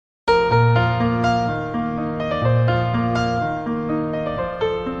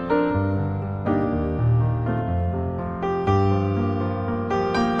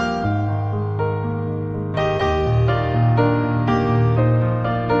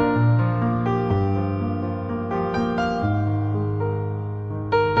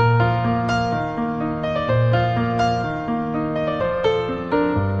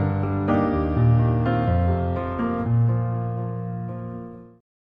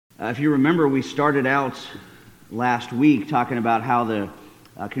If you remember, we started out last week talking about how the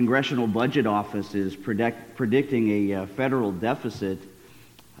Congressional Budget Office is predicting a federal deficit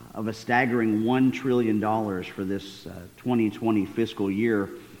of a staggering $1 trillion for this 2020 fiscal year,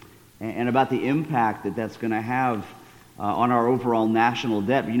 and about the impact that that's going to have on our overall national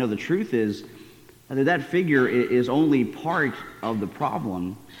debt. But the truth is that figure is only part of the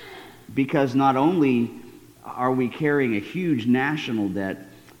problem, because not only are we carrying a huge national debt,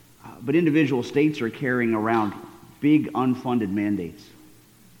 but individual states are carrying around big unfunded mandates,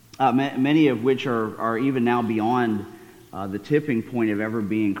 many of which are even now beyond the tipping point of ever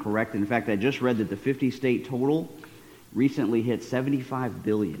being corrected. In fact, I just read that the 50-state total recently hit $75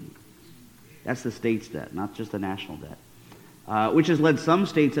 billion. That's the state's debt, not just the national debt, which has led some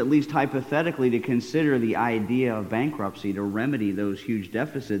states, at least hypothetically, to consider the idea of bankruptcy to remedy those huge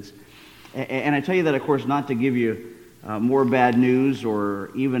deficits. And I tell you that, of course, not to give you more bad news or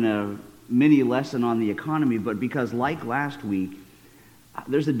even a mini lesson on the economy, but because, like last week,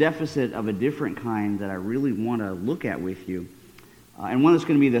 there's a deficit of a different kind that I really want to look at with you, and one that's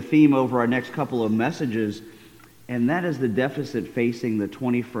going to be the theme over our next couple of messages, and that is the deficit facing the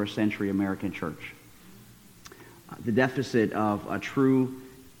 21st century American church, the deficit of a true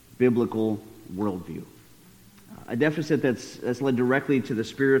biblical worldview, a deficit that's led directly to the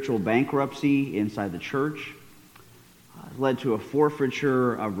spiritual bankruptcy inside the church, led to a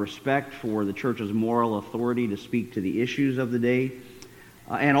forfeiture of respect for the church's moral authority to speak to the issues of the day,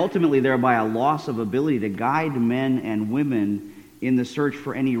 and ultimately thereby a loss of ability to guide men and women in the search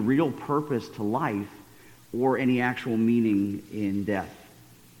for any real purpose to life or any actual meaning in death.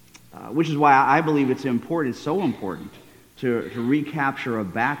 Which is why I believe it's so important to recapture a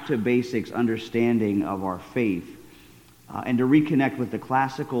back-to-basics understanding of our faith, and to reconnect with the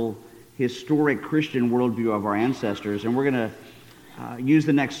classical historic Christian worldview of our ancestors. And we're going to use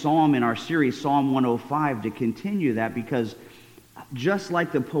the next psalm in our series, Psalm 105, to continue that, because just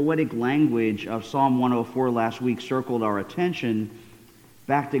like the poetic language of Psalm 104 last week circled our attention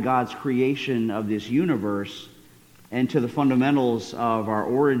back to God's creation of this universe and to the fundamentals of our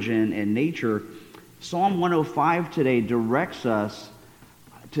origin and nature, Psalm 105 today directs us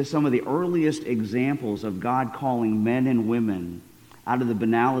to some of the earliest examples of God calling men and women out of the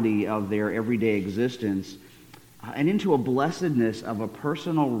banality of their everyday existence and into a blessedness of a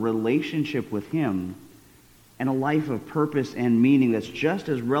personal relationship with Him and a life of purpose and meaning that's just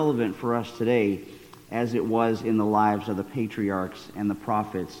as relevant for us today as it was in the lives of the patriarchs and the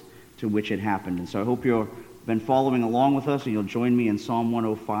prophets to which it happened. And so I hope you've been following along with us and you'll join me in Psalm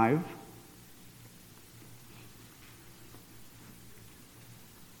 105.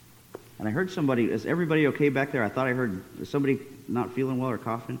 And I heard somebody, is everybody okay back there? I thought I heard somebody not feeling well or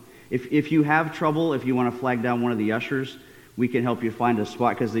coughing. If you have trouble, if you want to flag down one of the ushers, we can help you find a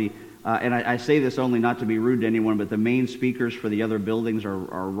spot, because and I say this only not to be rude to anyone, but the main speakers for the other buildings are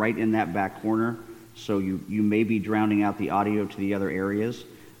right in that back corner, so you may be drowning out the audio to the other areas,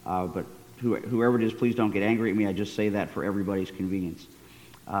 but whoever it is, please don't get angry at me. I just say that for everybody's convenience.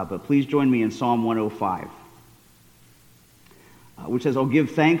 But please join me in Psalm 105. Which says, "Oh,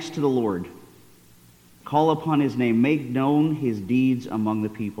 give thanks to the Lord. Call upon His name. Make known His deeds among the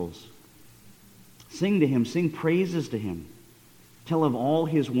peoples. Sing to Him. Sing praises to Him. Tell of all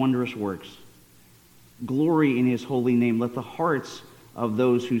His wondrous works. Glory in His holy name. Let the hearts of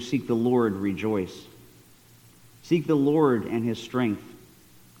those who seek the Lord rejoice. Seek the Lord and His strength.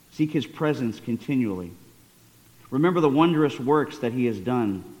 Seek His presence continually. Remember the wondrous works that He has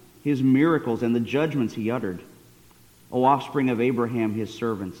done, His miracles and the judgments He uttered. O offspring of Abraham, His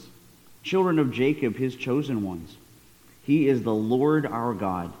servants, children of Jacob, His chosen ones. He is the Lord our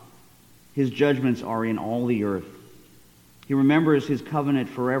God. His judgments are in all the earth. He remembers His covenant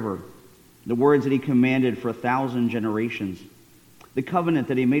forever, the words that He commanded for 1,000 generations, the covenant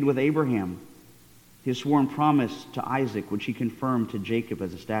that He made with Abraham, His sworn promise to Isaac, which He confirmed to Jacob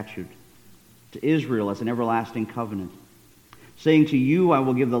as a statute, to Israel as an everlasting covenant, saying, to you I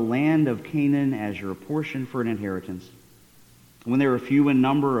will give the land of Canaan as your portion for an inheritance. When they were few in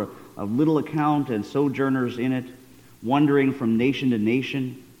number, of little account, and sojourners in it, wandering from nation to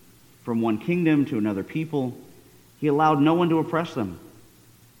nation, from one kingdom to another people, He allowed no one to oppress them.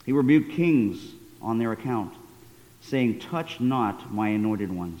 He rebuked kings on their account, saying, touch not my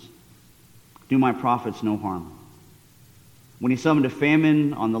anointed ones. Do my prophets no harm. When He summoned a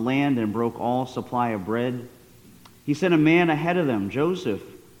famine on the land and broke all supply of bread, He sent a man ahead of them, Joseph,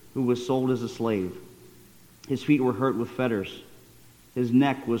 who was sold as a slave. His feet were hurt with fetters. His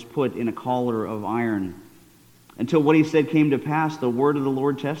neck was put in a collar of iron. Until what He said came to pass, the word of the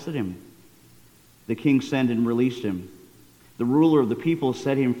Lord tested Him. The king sent and released him. The ruler of the people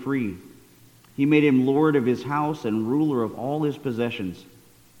set him free. He made him lord of his house and ruler of all his possessions,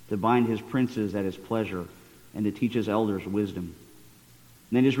 to bind his princes at his pleasure and to teach his elders wisdom.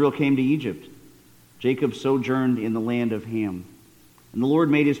 And then Israel came to Egypt. Jacob sojourned in the land of Ham. And the Lord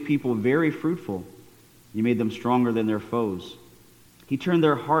made his people very fruitful. He made them stronger than their foes. He turned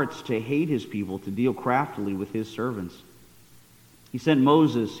their hearts to hate his people, to deal craftily with his servants. He sent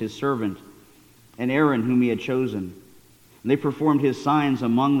Moses, his servant, and Aaron, whom he had chosen. And they performed his signs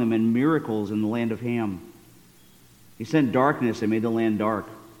among them and miracles in the land of Ham. He sent darkness and made the land dark.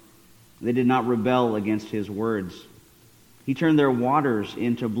 They did not rebel against his words. He turned their waters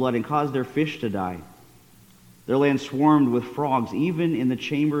into blood and caused their fish to die. Their land swarmed with frogs, even in the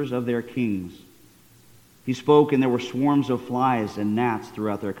chambers of their kings. He spoke, and there were swarms of flies and gnats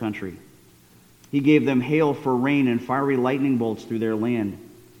throughout their country. He gave them hail for rain and fiery lightning bolts through their land.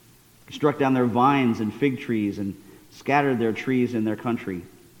 He struck down their vines and fig trees and scattered their trees in their country.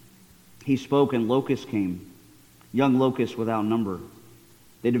 He spoke, and locusts came, young locusts without number.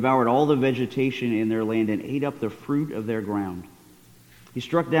 They devoured all the vegetation in their land and ate up the fruit of their ground. He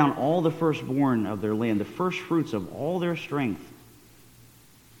struck down all the firstborn of their land, the first fruits of all their strength.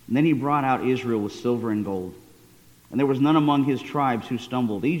 And then he brought out Israel with silver and gold. And there was none among his tribes who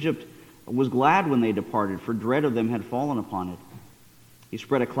stumbled. Egypt was glad when they departed, for dread of them had fallen upon it. He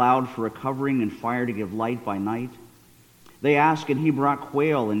spread a cloud for a covering and fire to give light by night. They asked, and he brought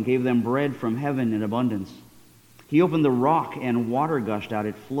quail and gave them bread from heaven in abundance. He opened the rock, and water gushed out.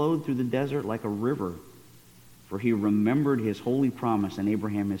 It flowed through the desert like a river, for he remembered his holy promise and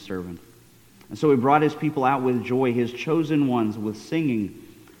Abraham his servant. And so he brought his people out with joy, his chosen ones with singing.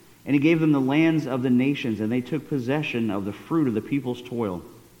 And he gave them the lands of the nations, and they took possession of the fruit of the people's toil,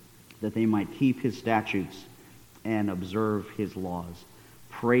 that they might keep his statutes and observe his laws.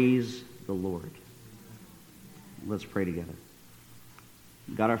 Praise the Lord. Let's pray together.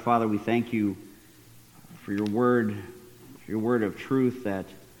 God our Father, we thank you for your word of truth that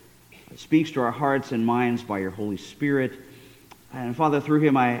speaks to our hearts and minds by your Holy Spirit. And Father, through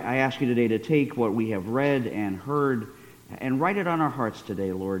him I ask you today to take what we have read and heard and write it on our hearts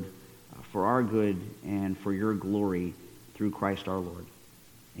today, Lord, for our good and for your glory through Christ our Lord.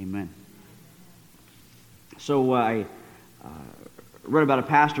 Amen. So I read about a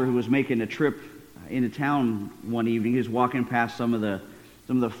pastor who was making a trip into town one evening. He was walking past some of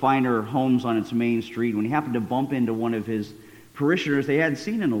the finer homes on its main street when he happened to bump into one of his parishioners they hadn't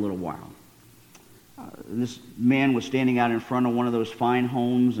seen in a little while. This man was standing out in front of one of those fine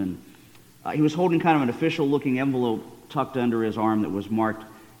homes, and he was holding kind of an official-looking envelope tucked under his arm that was marked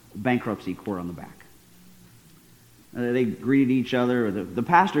bankruptcy court on the back. They greeted each other. The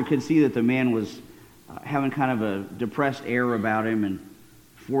pastor could see that the man was having kind of a depressed air about him and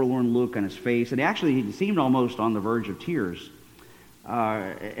forlorn look on his face, and he seemed almost on the verge of tears.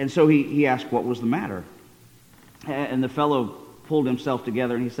 And so he asked what was the matter. And the fellow pulled himself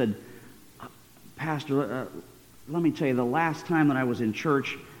together and he said, "Pastor, let me tell you, the last time that I was in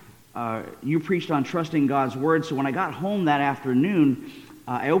church, you preached on trusting God's word, so when I got home that afternoon,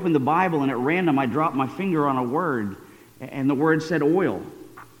 I opened the Bible, and at random I dropped my finger on a word, and the word said oil.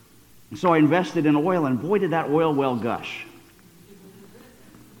 So I invested in oil, and boy, did that oil well gush."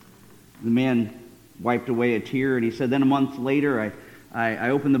 The man wiped away a tear, and he said, "Then a month later, I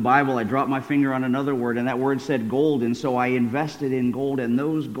opened the Bible, I dropped my finger on another word, and that word said gold, and so I invested in gold, and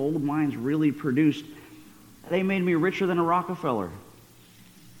those gold mines really produced. They made me richer than a Rockefeller."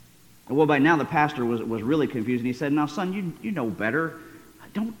 Well, by now the pastor was really confused, and he said, "Now, son, you know better.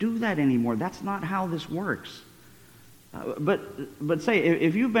 Don't do that anymore. That's not how this works. But say,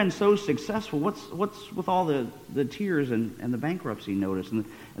 if you've been so successful, what's with all the tears and the bankruptcy notice?" And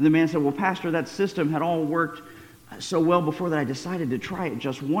the man said, "Well, Pastor, that system had all worked so well before that I decided to try it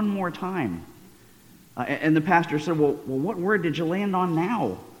just one more time." And the pastor said, well, what word did you land on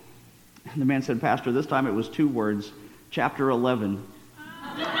now?" And the man said, "Pastor, this time it was 2 words, chapter 11.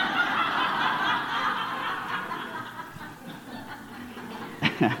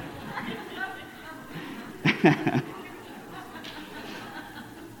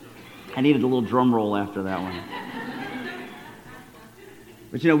 I needed a little drum roll after that one.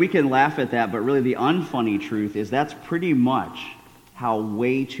 But we can laugh at that, but really the unfunny truth is that's pretty much how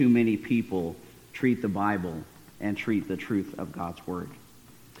way too many people treat the Bible and treat the truth of God's Word.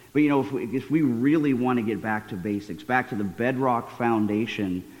 But if we really want to get back to basics, back to the bedrock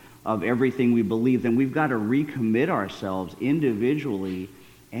foundation of everything we believe, then we've got to recommit ourselves individually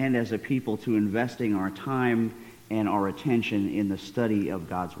and as a people to investing our time and our attention in the study of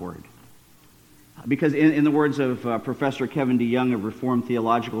God's Word. Because in the words of Professor Kevin DeYoung of Reformed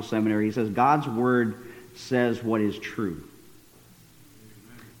Theological Seminary, he says, God's Word says what is true.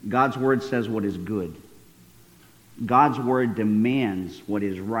 God's word says what is good. God's word demands what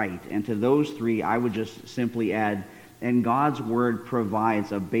is right. And to those three, I would just simply add, and God's word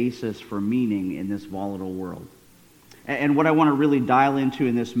provides a basis for meaning in this volatile world. And what I want to really dial into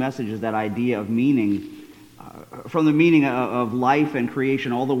in this message is that idea of meaning, from the meaning of life and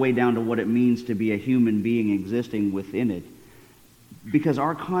creation all the way down to what it means to be a human being existing within it. Because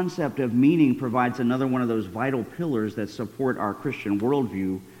our concept of meaning provides another one of those vital pillars that support our Christian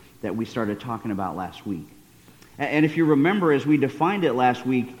worldview that we started talking about last week. And if you remember, as we defined it last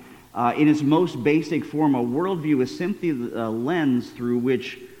week, in its most basic form, a worldview is simply a lens through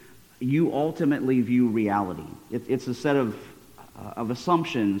which you ultimately view reality. It's a set of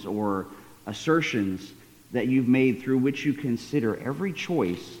assumptions or assertions that you've made through which you consider every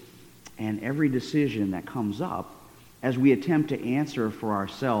choice and every decision that comes up as we attempt to answer for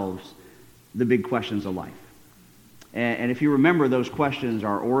ourselves the big questions of life. And if you remember, those questions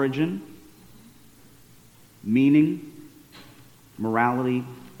are origin, meaning, morality,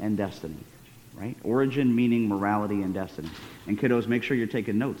 and destiny. Right? Origin, meaning, morality, and destiny. And kiddos, make sure you're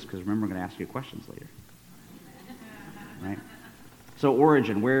taking notes, because remember, I'm going to ask you questions later. Right? So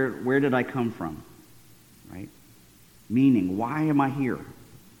origin, where did I come from? Right? Meaning, why am I here?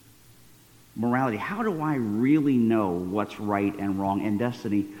 Morality, how do I really know what's right and wrong? And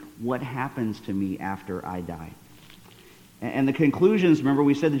destiny, what happens to me after I die? And the conclusions, remember,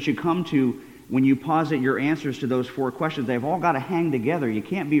 we said that you come to when you posit your answers to those four questions. They've all got to hang together. You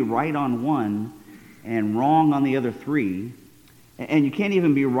can't be right on one and wrong on the other three. And you can't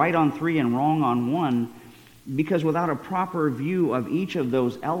even be right on three and wrong on one, because without a proper view of each of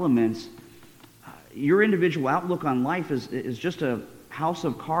those elements, your individual outlook on life is just a house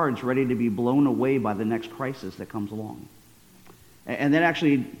of cards ready to be blown away by the next crisis that comes along. And that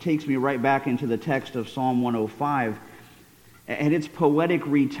actually takes me right back into the text of Psalm 105 and its poetic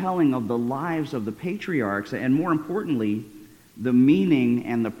retelling of the lives of the patriarchs, and more importantly, the meaning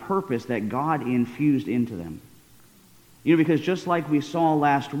and the purpose that God infused into them. You know, because just like we saw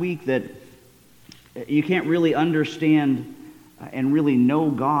last week that you can't really understand and really know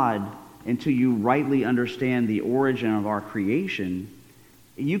God until you rightly understand the origin of our creation,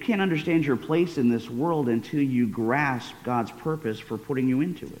 you can't understand your place in this world until you grasp God's purpose for putting you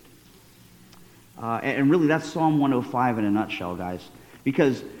into it. And really, that's Psalm 105 in a nutshell, guys.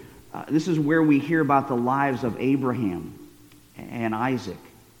 Because this is where we hear about the lives of Abraham and Isaac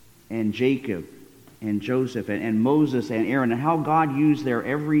and Jacob and Joseph and Moses and Aaron, and how God used their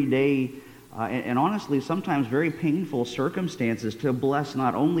everyday and honestly sometimes very painful circumstances to bless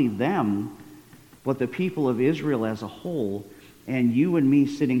not only them, but the people of Israel as a whole, and you and me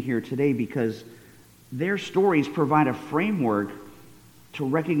sitting here today, because their stories provide a framework to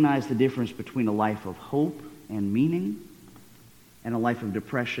recognize the difference between a life of hope and meaning and a life of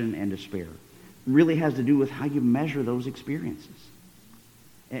depression and despair. It really has to do with how you measure those experiences.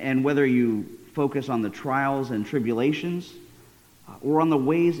 And whether you focus on the trials and tribulations or on the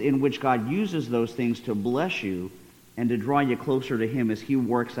ways in which God uses those things to bless you and to draw you closer to Him as He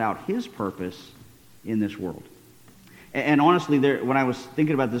works out His purpose in this world. And honestly, when I was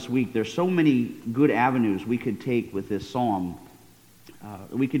thinking about this week, there's so many good avenues we could take with this psalm.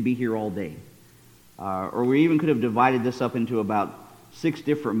 We could be here all day. Or we even could have divided this up into about 6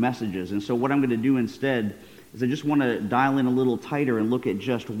 different messages. And so what I'm going to do instead is I just want to dial in a little tighter and look at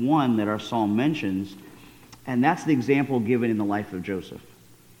just one that our psalm mentions, and that's the example given in the life of Joseph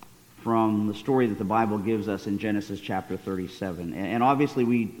from the story that the Bible gives us in Genesis chapter 37. And obviously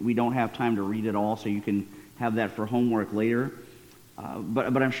we don't have time to read it all, so you can have that for homework later.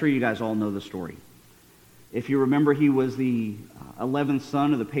 But I'm sure you guys all know the story. If you remember, he was the 11th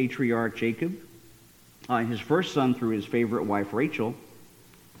son of the patriarch Jacob, his first son through his favorite wife Rachel.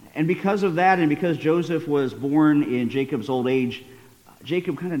 And because of that, and because Joseph was born in Jacob's old age,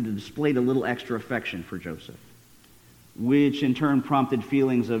 Jacob kind of displayed a little extra affection for Joseph, which in turn prompted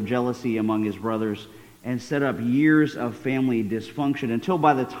feelings of jealousy among his brothers and set up years of family dysfunction until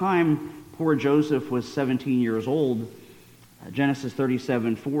by the time poor Joseph was 17 years old, Genesis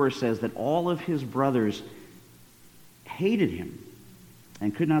 37:4 says that all of his brothers hated him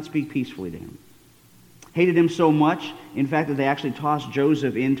and could not speak peacefully to him. Hated him so much, in fact, that they actually tossed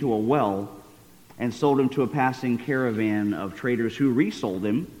Joseph into a well and sold him to a passing caravan of traders who resold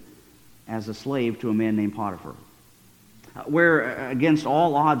him as a slave to a man named Potiphar. Where, against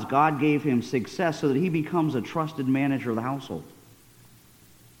all odds, God gave him success so that he becomes a trusted manager of the household.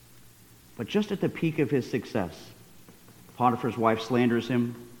 But just at the peak of his success, Potiphar's wife slanders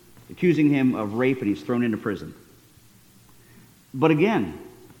him, accusing him of rape, and he's thrown into prison. But again,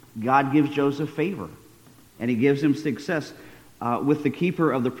 God gives Joseph favor, and he gives him success. with the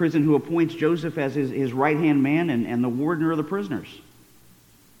keeper of the prison, who appoints Joseph as his right-hand man and the wardener of the prisoners.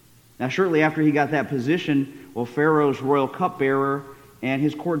 Now, shortly after he got that position, Pharaoh's royal cupbearer and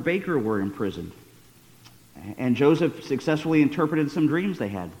his court baker were imprisoned. And Joseph successfully interpreted some dreams they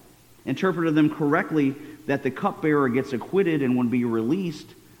had. Interpreted them correctly, that the cupbearer gets acquitted and would be released,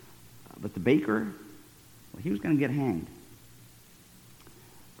 but the baker, he was going to get hanged.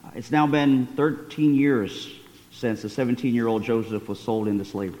 It's now been 13 years since the 17-year-old Joseph was sold into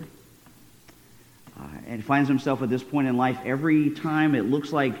slavery. And he finds himself at this point in life, every time it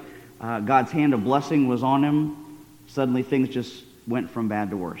looks like God's hand of blessing was on him, suddenly things just went from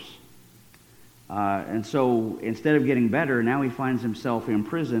bad to worse. And so instead of getting better, now he finds himself in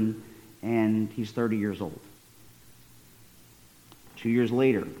prison, and he's 30 years old. 2 years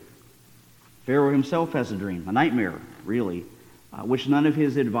later, Pharaoh himself has a dream, a nightmare, really, which none of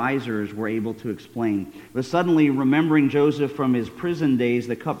his advisors were able to explain. But suddenly, remembering Joseph from his prison days,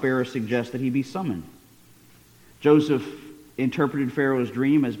 the cupbearer suggests that he be summoned. Joseph interpreted Pharaoh's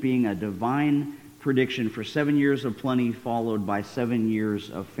dream as being a divine prediction for 7 years of plenty followed by 7 years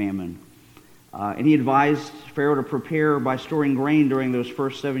of famine. And he advised Pharaoh to prepare by storing grain during those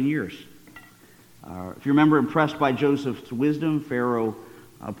first 7 years. If you remember, impressed by Joseph's wisdom, Pharaoh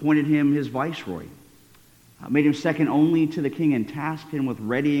appointed him his viceroy, made him second only to the king, and tasked him with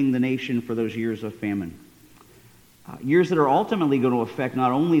readying the nation for those years of famine. Years that are ultimately going to affect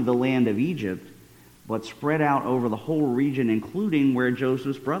not only the land of Egypt, but spread out over the whole region, including where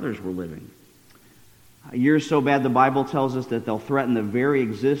Joseph's brothers were living. Years so bad the Bible tells us that they'll threaten the very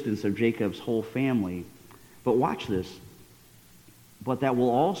existence of Jacob's whole family. But watch this. But that will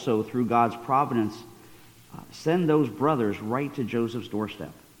also, through God's providence, send those brothers right to Joseph's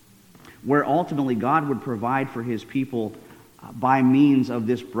doorstep, where ultimately God would provide for his people by means of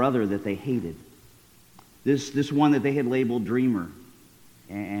this brother that they hated. This one that they had labeled dreamer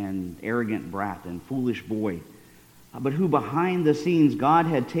and arrogant brat and foolish boy, but who behind the scenes God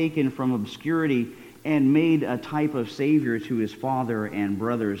had taken from obscurity and made a type of savior to his father and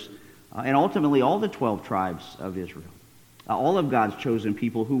brothers, and ultimately all the 12 tribes of Israel. All of God's chosen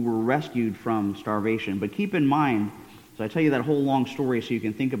people who were rescued from starvation. But keep in mind, so I tell you that whole long story so you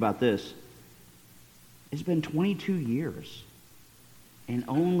can think about this, it's been 22 years. And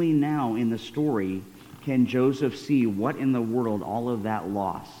only now in the story can Joseph see what in the world all of that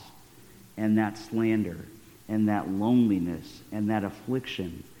loss and that slander and that loneliness and that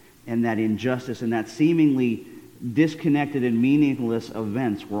affliction and that injustice and that seemingly disconnected and meaningless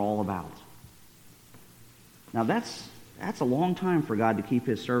events were all about. Now that's a long time for God to keep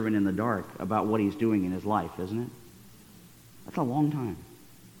his servant in the dark about what he's doing in his life, isn't it? That's a long time.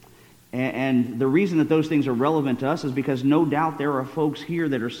 And the reason that those things are relevant to us is because no doubt there are folks here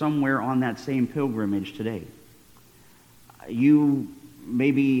that are somewhere on that same pilgrimage today. You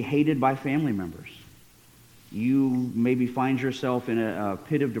may be hated by family members. You maybe find yourself in a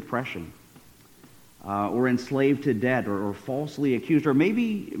pit of depression, or enslaved to debt, or falsely accused, or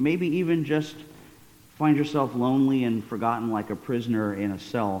maybe even just find yourself lonely and forgotten like a prisoner in a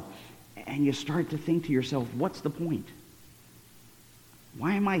cell. And you start to think to yourself, what's the point?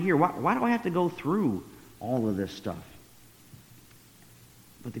 Why am I here? Why do I have to go through all of this stuff?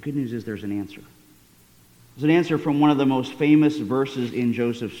 But the good news is there's an answer. There's an answer from one of the most famous verses in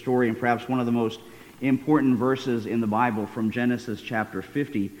Joseph's story, and perhaps one of the most important verses in the Bible, from Genesis chapter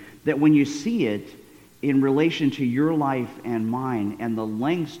 50, that when you see it in relation to your life and mine and the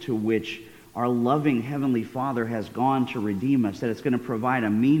lengths to which our loving Heavenly Father has gone to redeem us, that it's going to provide a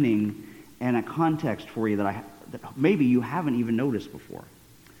meaning and a context for you that maybe you haven't even noticed before.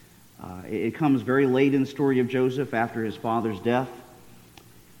 It comes very late in the story of Joseph after his father's death,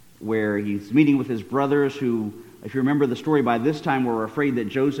 where he's meeting with his brothers who, if you remember the story, by this time were afraid that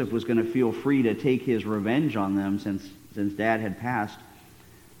Joseph was going to feel free to take his revenge on them since Dad had passed.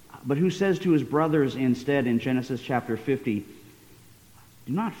 But who says to his brothers instead in Genesis chapter 50,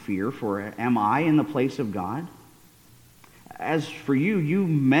 "Do not fear, for am I in the place of God? As for you, you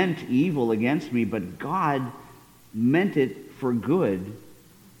meant evil against me, but God meant it for good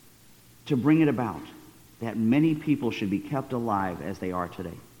to bring it about, that many people should be kept alive as they are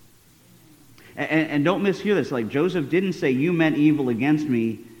today." And don't mishear this. Like, Joseph didn't say, you meant evil against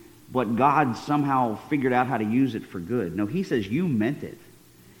me, but God somehow figured out how to use it for good. No, he says, you meant it.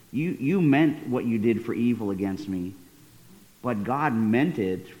 You meant what you did for evil against me, but God meant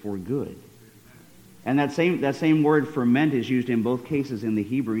it for good. And that same word for meant is used in both cases in the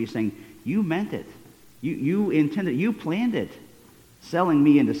Hebrew. He's saying, you meant it. You intended, you planned it, selling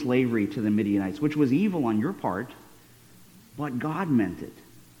me into slavery to the Midianites, which was evil on your part, but God meant it.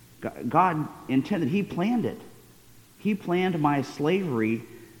 God intended, he planned it He planned my slavery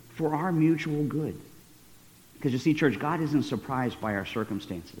for our mutual good. Because you see, church, God isn't surprised by our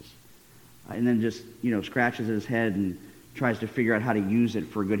circumstances. And then just, scratches his head and tries to figure out how to use it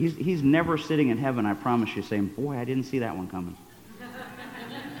for good. He's never sitting in heaven, I promise you, saying, boy, I didn't see that one coming.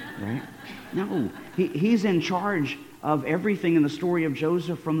 Right? No. He's in charge of everything in the story of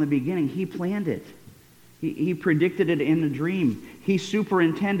Joseph from the beginning. He planned it. He predicted it in a dream. He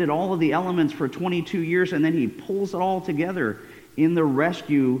superintended all of the elements for 22 years, and then he pulls it all together in the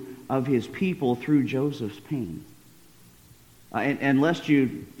rescue of his people through Joseph's pain. And lest you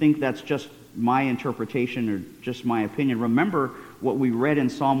think that's just my interpretation or just my opinion, remember what we read in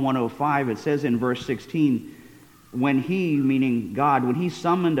Psalm 105. It says in verse 16, when he, meaning God, when he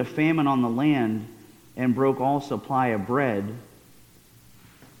summoned a famine on the land and broke all supply of bread,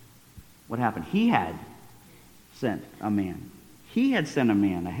 what happened? He had sent a man. He had sent a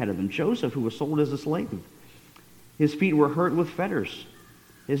man ahead of them, Joseph, who was sold as a slave. His feet were hurt with fetters.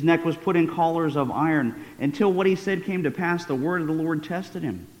 His neck was put in collars of iron. Until what he said came to pass, the word of the Lord tested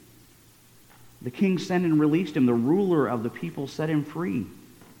him. The king sent and released him. The ruler of the people set him free.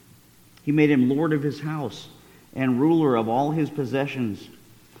 He made him lord of his house and ruler of all his possessions,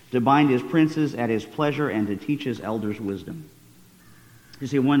 to bind his princes at his pleasure and to teach his elders wisdom. You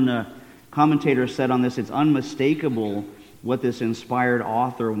see, one commentator said on this, it's unmistakable what this inspired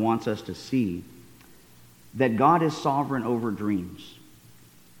author wants us to see, that God is sovereign over dreams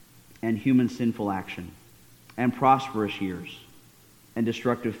and human sinful action and prosperous years and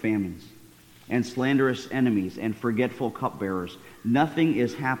destructive famines and slanderous enemies and forgetful cupbearers. Nothing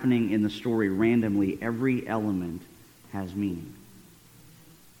is happening in the story randomly. Every element has meaning.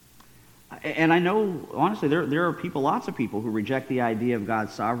 And I know, honestly, there are people, lots of people, who reject the idea of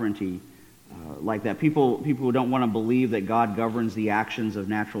God's sovereignty like that. People who don't want to believe that God governs the actions of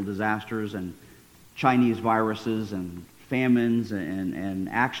natural disasters and Chinese viruses and famines and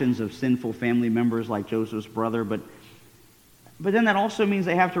actions of sinful family members like Joseph's brother. But then that also means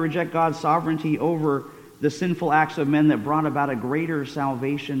they have to reject God's sovereignty over the sinful acts of men that brought about a greater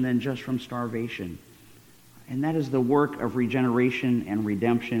salvation than just from starvation. And that is the work of regeneration and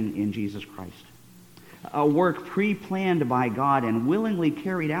redemption in Jesus Christ. A work pre-planned by God and willingly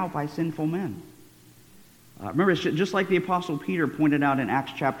carried out by sinful men. Remember, it's just like the Apostle Peter pointed out in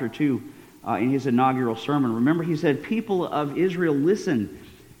Acts chapter 2 in his inaugural sermon. Remember, he said, people of Israel, listen.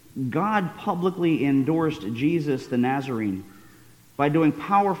 God publicly endorsed Jesus the Nazarene by doing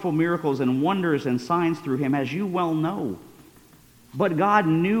powerful miracles and wonders and signs through him, as you well know. But God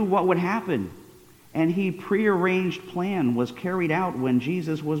knew what would happen, and he prearranged plan was carried out when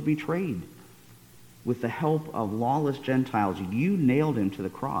Jesus was betrayed. With the help of lawless Gentiles, you nailed him to the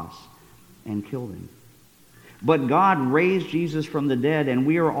cross and killed him. But God raised Jesus from the dead, and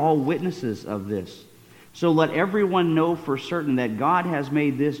we are all witnesses of this. So let everyone know for certain that God has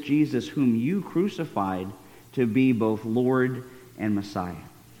made this Jesus, whom you crucified, to be both Lord and Messiah.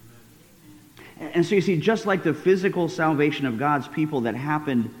 And so you see, just like the physical salvation of God's people that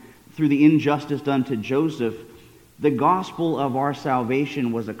happened through the injustice done to Joseph, the gospel of our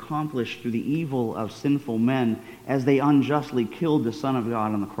salvation was accomplished through the evil of sinful men as they unjustly killed the Son of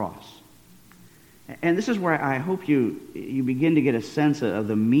God on the cross. And this is where I hope you begin to get a sense of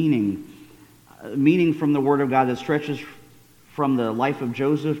the meaning from the Word of God that stretches from the life of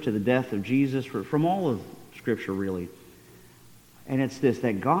Joseph to the death of Jesus, from all of Scripture, really. And it's this,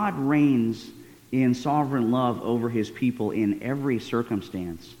 that God reigns in sovereign love over his people in every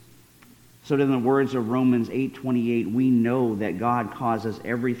circumstance. So in the words of Romans 8:28, we know that God causes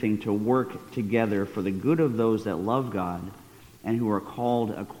everything to work together for the good of those that love God and who are called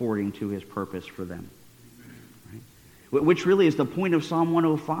according to his purpose for them. Right? Which really is the point of Psalm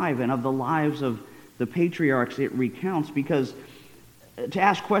 105 and of the lives of the patriarchs it recounts, because to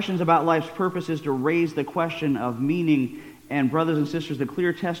ask questions about life's purpose is to raise the question of meaning. And brothers and sisters, the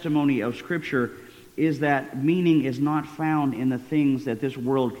clear testimony of Scripture is that meaning is not found in the things that this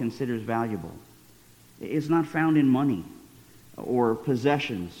world considers valuable. It's not found in money or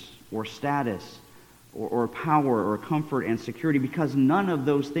possessions or status or power or comfort and security, because none of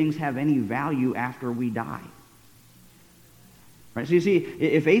those things have any value after we die. Right? So you see,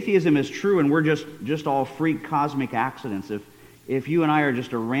 if atheism is true and we're just all freak cosmic accidents, if you and I are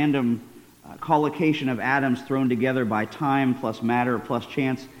just a random collocation of atoms thrown together by time plus matter plus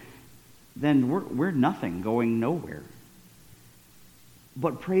chance, then we're nothing, going nowhere.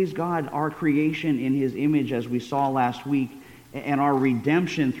 But praise God, our creation in his image, as we saw last week, and our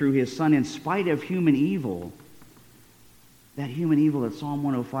redemption through his Son, in spite of human evil, that human evil that Psalm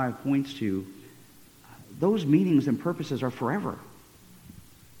 105 points to, those meanings and purposes are forever.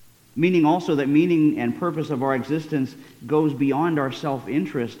 Meaning also that meaning and purpose of our existence goes beyond our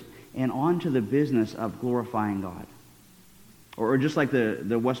self-interest and onto the business of glorifying God. Or just like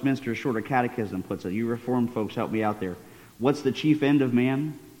the Westminster Shorter Catechism puts it. You Reformed folks, help me out there. What's the chief end of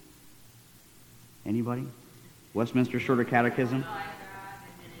man? Anybody? Westminster Shorter Catechism?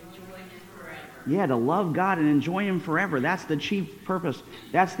 Yeah, to love God and enjoy Him forever. That's the chief purpose.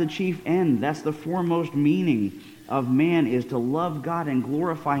 That's the chief end. That's the foremost meaning of man, is to love God and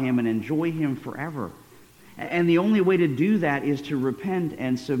glorify Him and enjoy Him forever. And the only way to do that is to repent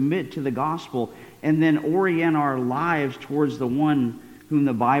and submit to the gospel and then orient our lives towards the one whom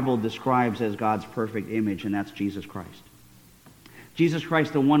the Bible describes as God's perfect image, and that's Jesus Christ. Jesus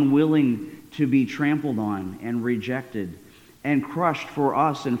Christ, the one willing to be trampled on and rejected and crushed for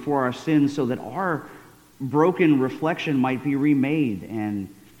us and for our sins so that our broken reflection might be remade and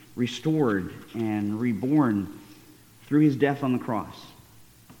restored and reborn through His death on the cross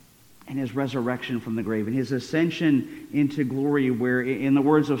and His resurrection from the grave and His ascension into glory, where in the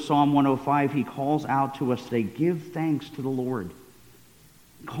words of Psalm 105, He calls out to us today, give thanks to the Lord.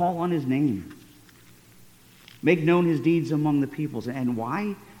 Call on His name. Make known His deeds among the peoples. And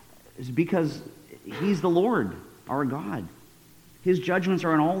why? It's because He's the Lord, our God. His judgments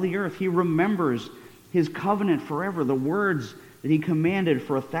are on all the earth. He remembers His covenant forever, the words that He commanded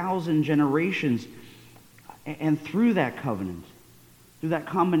for 1,000 generations. And through that covenant, through that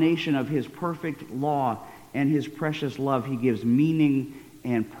combination of His perfect law and His precious love, He gives meaning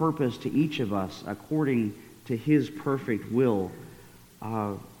and purpose to each of us according to His perfect will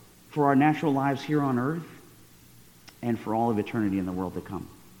for our natural lives here on earth and for all of eternity in the world to come.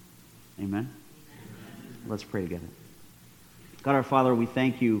 Amen? Let's pray together. God our Father, we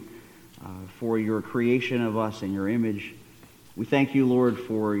thank You for Your creation of us in Your image. We thank You, Lord,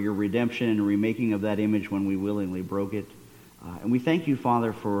 for Your redemption and remaking of that image when we willingly broke it. And we thank You,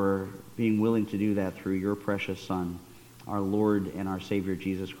 Father, for being willing to do that through Your precious Son, our Lord and our Savior,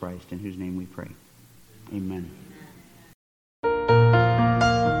 Jesus Christ, in whose name we pray. Amen.